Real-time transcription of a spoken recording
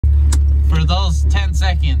For those 10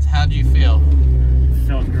 seconds, how'd you feel?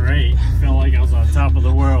 Felt great. Felt like I was on top of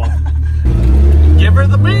the world. Give her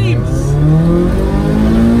the beams!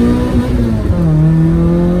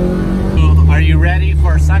 Are you ready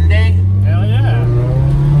for Sunday? Hell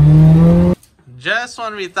yeah. Just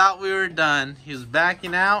when we thought we were done, he was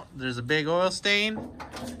backing out. There's a big oil stain.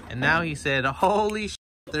 And now he said, holy shit,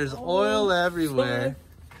 there's oil everywhere.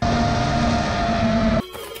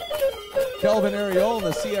 Kelvin Ariol in the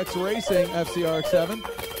CX Racing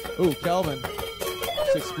FCRX7. Ooh, Kelvin.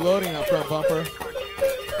 It's exploding out front bumper.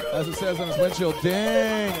 As it says on his windshield,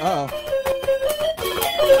 dang. Uh-oh.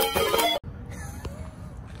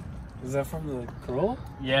 Is that from the Corolla?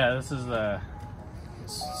 Yeah, this is the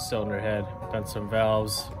cylinder head. Done some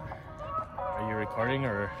valves. Are you recording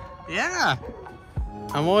or? Yeah.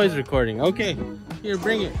 I'm always recording. Okay. Here,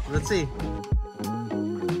 bring it. Let's see.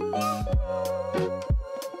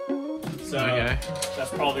 So that's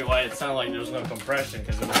probably why it sounded like there was no compression,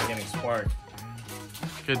 because it wasn't getting spark.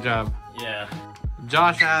 Good job. Yeah.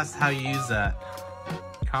 Josh asked how you use that.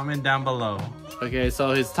 Comment down below. Okay,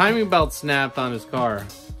 so his timing belt snapped on his car.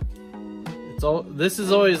 This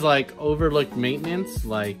is always like overlooked maintenance.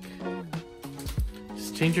 Like,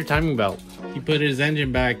 just change your timing belt. He put his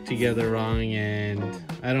engine back together wrong, and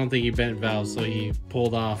I don't think he bent valves, so he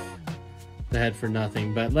pulled off the head for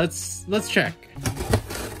nothing. But let's check.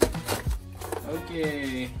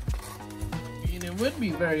 Okay. And it would be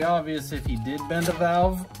very obvious if he did bend a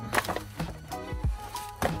valve,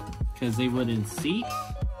 because they wouldn't seat.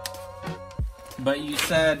 But you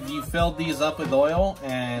said you filled these up with oil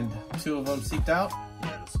and 2 of them seeped out?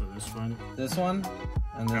 Yeah, so this one, and this I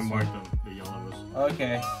marked one. them, the yellows.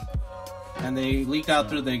 Okay. And they leak out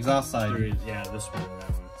through the exhaust side. Yeah, this one and that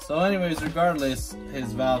one. So anyways, regardless,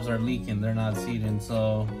 his valves are leaking. They're not seating.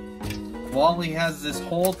 So while he has this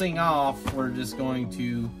whole thing off, we're just going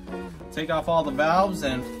to take off all the valves,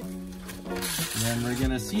 and then we're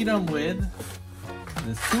gonna seat them with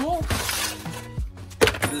this tool,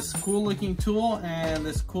 this cool looking tool, and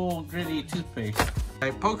this cool gritty toothpaste.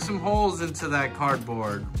 I poked some holes into that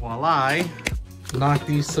cardboard while I knock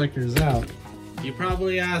these suckers out. You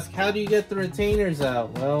probably ask, how do you get the retainers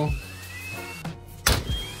out? Well,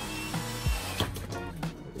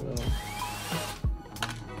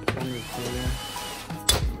 one retainer.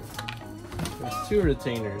 There's 2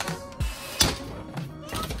 retainers.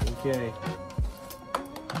 Okay.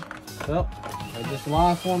 Well, I just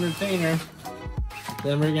lost 1 retainer.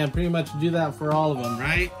 Then we're gonna pretty much do that for all of them,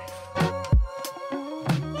 right?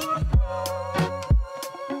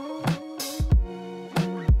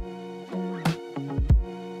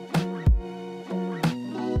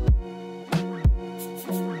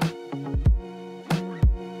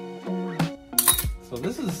 So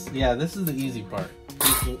this is the easy part.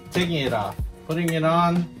 Taking it off. Putting it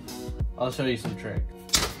on, I'll show you some tricks.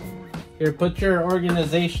 Here, put your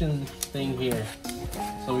organization thing here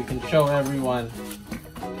so we can show everyone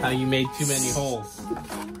how you made too many holes.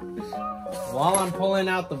 While I'm pulling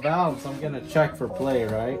out the valves, I'm gonna check for play,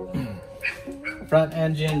 right? Front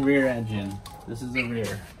engine, rear engine. This is the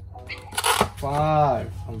rear.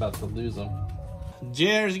 5. I'm about to lose them.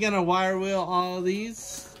 Jer's gonna wire wheel all of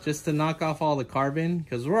these just to knock off all the carbon,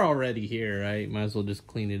 because we're already here, right? Might as well just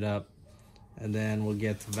clean it up. And then we'll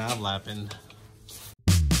get to valve lapping.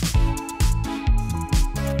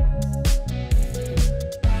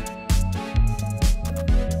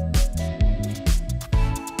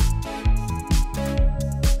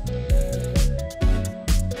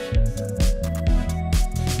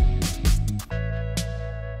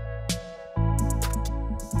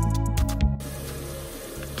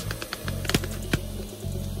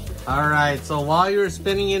 All right, so while you were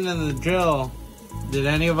spinning into the drill, did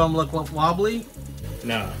any of them look wobbly?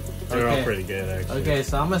 No, they're all pretty good actually. Okay,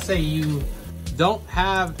 so I'm gonna say you don't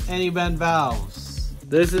have any bent valves.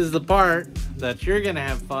 This is the part that you're gonna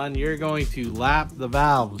have fun. You're going to lap the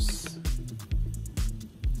valves.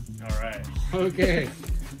 All right. Okay.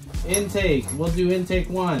 Intake, we'll do intake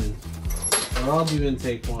 1. Or I'll do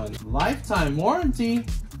intake 1. Lifetime warranty.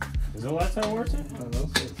 Is it lifetime warranty? I don't know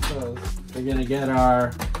what it says. We're gonna get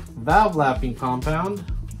our valve lapping compound,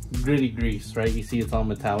 gritty grease, right? You see it's all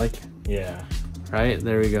metallic. Yeah. Right,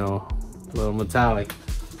 there we go, a little metallic.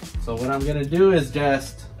 So what I'm gonna do is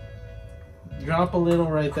just drop a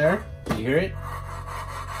little right there. Can you hear it?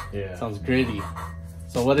 Yeah. Sounds gritty.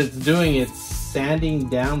 So what it's doing, it's sanding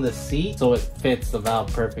down the seat so it fits the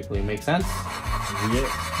valve perfectly. Make sense? Yeah.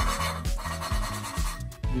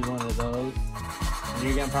 Do one of those. And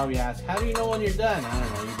you're gonna probably ask, how do you know when you're done? I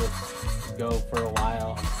don't know, you just go for a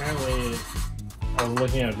while. Apparently, I was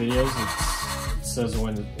looking at videos, it says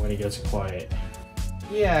when it gets quiet.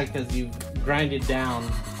 Yeah, because you grinded down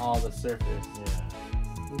all the surface.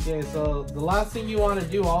 Yeah. Okay, so the last thing you want to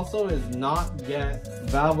do also is not get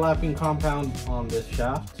valve lapping compound on this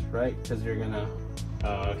shaft, right? Because you're gonna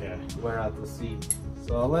okay. wear out the seat.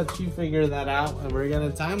 So I'll let you figure that out, and we're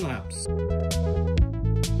gonna time lapse.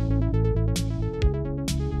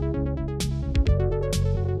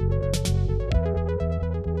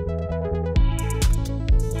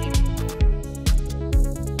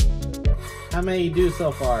 How many you do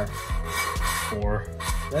so far? 4.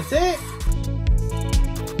 That's it?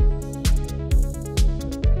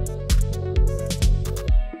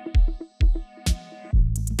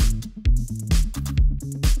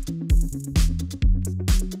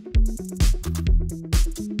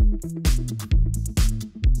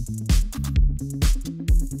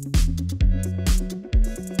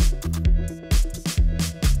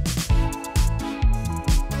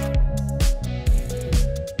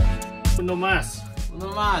 No más. No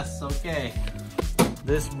más, okay.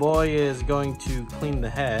 This boy is going to clean the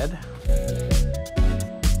head.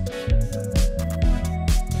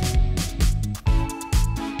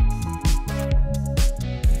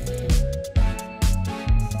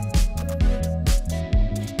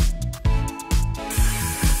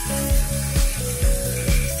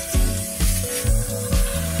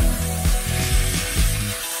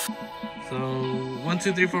 So 1,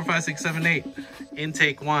 2, 3, 4, 5, 6, 7, 8.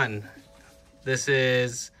 Intake 1. This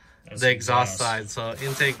is the exhaust side. So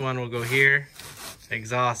intake 1 will go here.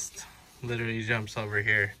 Exhaust literally jumps over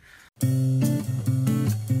here.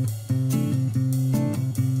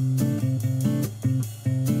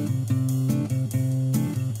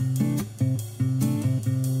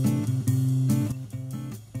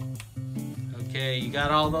 Okay, you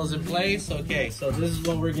got all those in place? Okay, so this is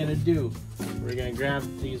what we're gonna do. We're gonna grab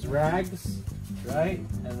these rags, right?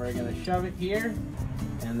 And we're gonna shove it here.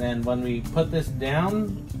 And then when we put this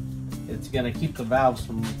down, it's gonna keep the valves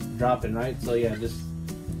from dropping, right? So yeah,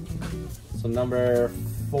 so number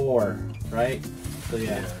 4, right? So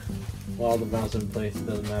yeah, well, all the valves in place,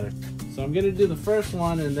 doesn't matter. So I'm gonna do the first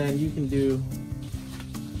one, and then you can do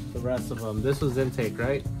the rest of them. This was intake,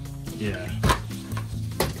 right? Yeah.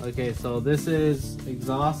 Okay, so this is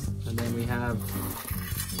exhaust, and then we have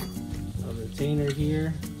a retainer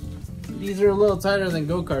here. These are a little tighter than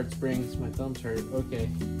go-kart springs. My thumbs hurt. Okay.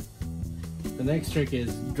 The next trick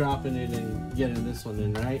is dropping it and getting this one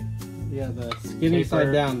in, right? Yeah, the skinny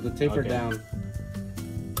side down, the taper down.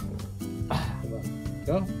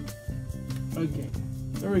 Go. Okay.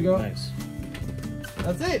 There we go. Nice.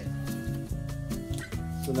 That's it.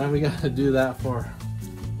 So now we gotta do that for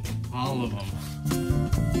all of them.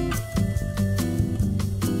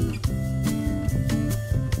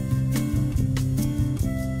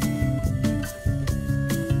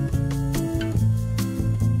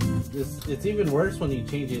 It's even worse when you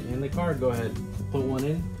change it in the car. Go ahead, put one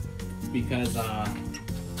in, because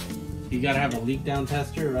you gotta have a leak down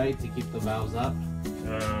tester, right, to keep the valves up.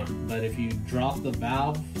 But if you drop the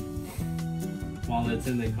valve while it's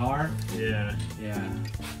in the car, yeah.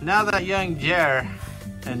 Now that young Jer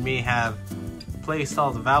and me have placed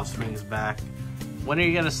all the valve springs back, when are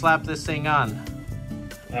you gonna slap this thing on?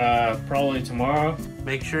 Probably tomorrow.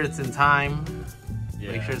 Make sure it's in time.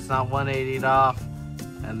 Yeah. Make sure it's not 180'd off.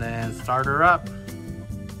 And then start her up.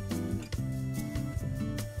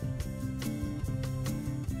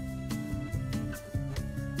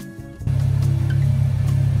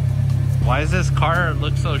 Why does this car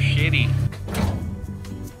look so shitty?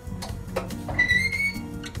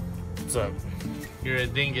 What's up? You're a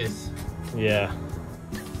dingus. Yeah.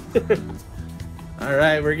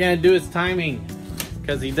 Alright, we're gonna do his timing,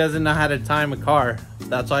 because he doesn't know how to time a car.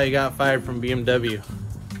 That's why he got fired from BMW.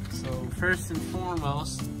 So first and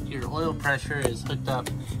foremost, your oil pressure is hooked up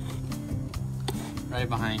right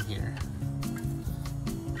behind here.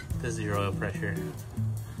 This is your oil pressure.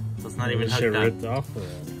 So it's not even hooked up. Ripped off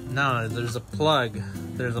of that. No, there's a plug.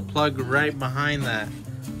 There's a plug right behind that.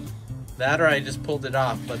 That or I just pulled it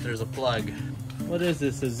off, but there's a plug. What is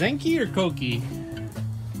this, a Zenki or Koki?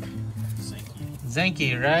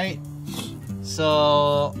 Zenki, right?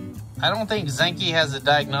 So I don't think Zenki has a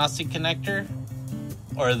diagnostic connector,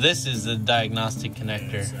 or this is the diagnostic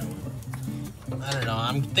connector. I don't know.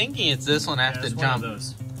 I'm thinking it's this one. I have to jump.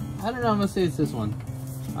 I don't know. I'm gonna say it's this one.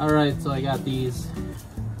 All right, so I got these.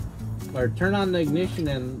 Or turn on the ignition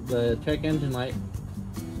and the check engine light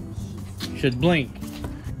should blink.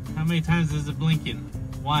 How many times is it blinking?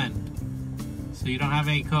 1. So you don't have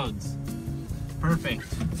any codes. Perfect.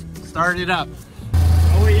 Start it up.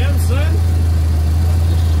 OEM, son.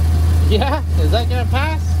 Yeah? Is that gonna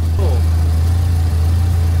pass? Cool.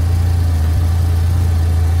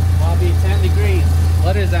 I'll be 10 degrees.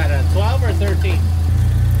 What is that, a 12 or 13?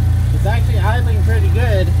 It's actually idling pretty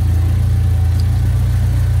good.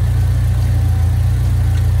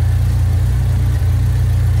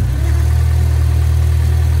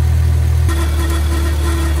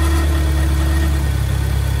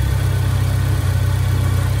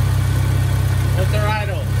 What's our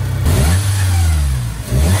idle?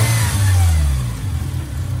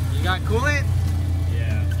 You got coolant?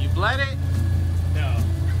 Yeah. You bled it? No.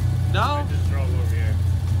 No? I just drove over here.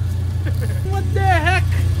 What the heck?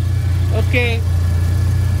 Okay.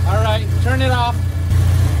 Alright, turn it off.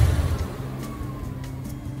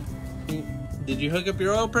 Did you hook up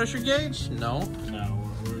your oil pressure gauge? No. No,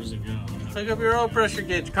 where does it go? Hook up your oil pressure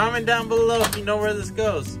gauge. Comment down below if you know where this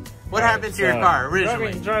goes. What happened to your car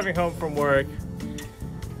originally? Driving home from work.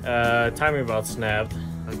 Timing belt snapped.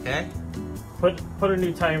 Okay. Put a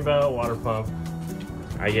new timing belt, water pump.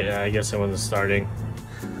 I guess it wasn't starting.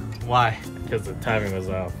 Why? Because the timing was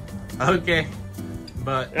off. Okay.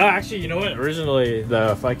 But oh, actually, you know what? Originally,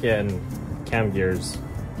 the fucking cam gear's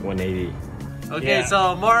 180. okay, Yeah.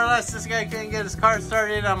 so more or less, this guy couldn't get his car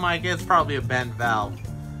started. I'm like, it's probably a bent valve.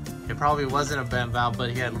 It probably wasn't a bent valve, but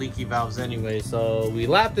he had leaky valves anyway. So we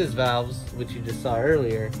lapped his valves, which you just saw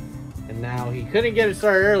earlier, and now he couldn't get it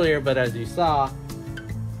started earlier. But as you saw,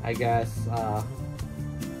 I guess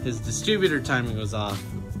his distributor timing was off.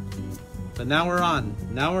 But now we're on.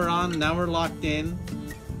 Now we're on. Now we're locked in.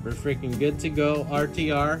 We're freaking good to go.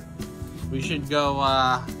 RTR. We should go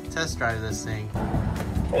test drive this thing.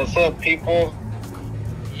 What's up, people?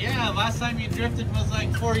 Yeah, last time you drifted was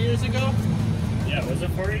like 4 years ago. Yeah, was it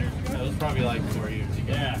 4 years ago? It was probably like 4 years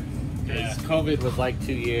ago. Yeah. Because COVID was like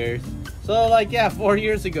 2 years. So like, yeah, 4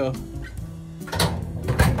 years ago.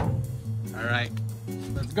 All right,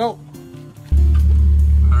 let's go.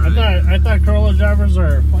 I thought Corolla drivers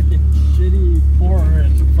are fucking shitty, poor,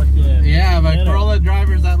 and fucking. Yeah, but Corolla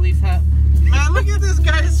drivers at least have. Man, look at this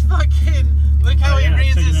guy's fucking. Look how he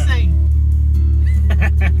reads this thing.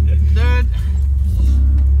 Dude.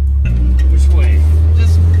 Which way?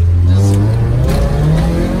 Just.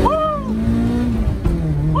 Woo!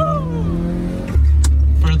 Woo!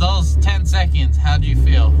 For those 10 seconds, how'd you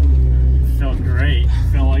feel? Felt great.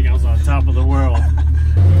 Felt like I was on top of the world.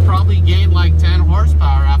 You probably gained like 10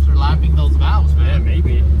 horsepower after lapping those valves, man. Yeah,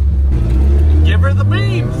 maybe. Give her the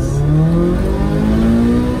beams!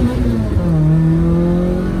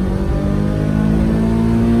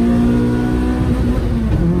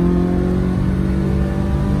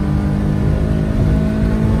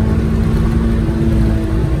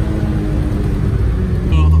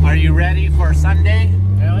 Are you ready for Sunday?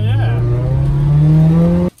 Hell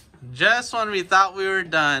yeah. Just when we thought we were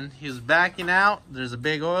done, he was backing out. There's a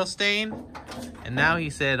big oil stain. And now he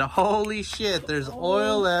said, holy shit, there's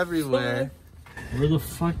oil everywhere. Where the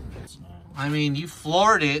fuck? I mean, you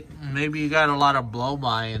floored it. Maybe you got a lot of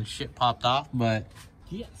blow-by and shit popped off, but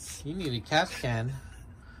Yes. you need a catch can.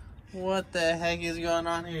 What the heck is going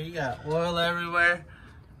on here? You got oil everywhere.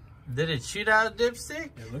 Did it shoot out a dipstick?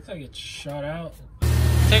 It looks like it's shot out.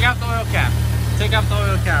 Take out the oil cap. Take out the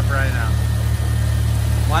oil cap right now.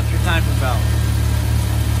 Watch your timing belt.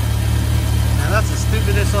 Man, that's the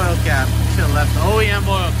stupidest oil cap. You should have left the OEM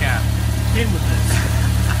oil cap. Came with this.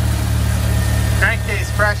 Crankcase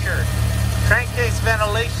pressure. Crankcase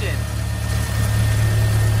ventilation.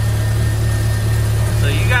 So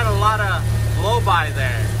you got a lot of blow-by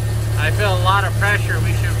there. I feel a lot of pressure.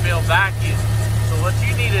 We should feel vacuum. So what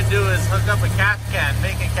you need to do is hook up a catch can.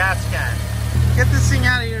 Make a catch can. Get this thing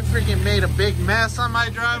out of here. Freaking made a big mess on my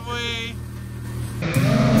driveway.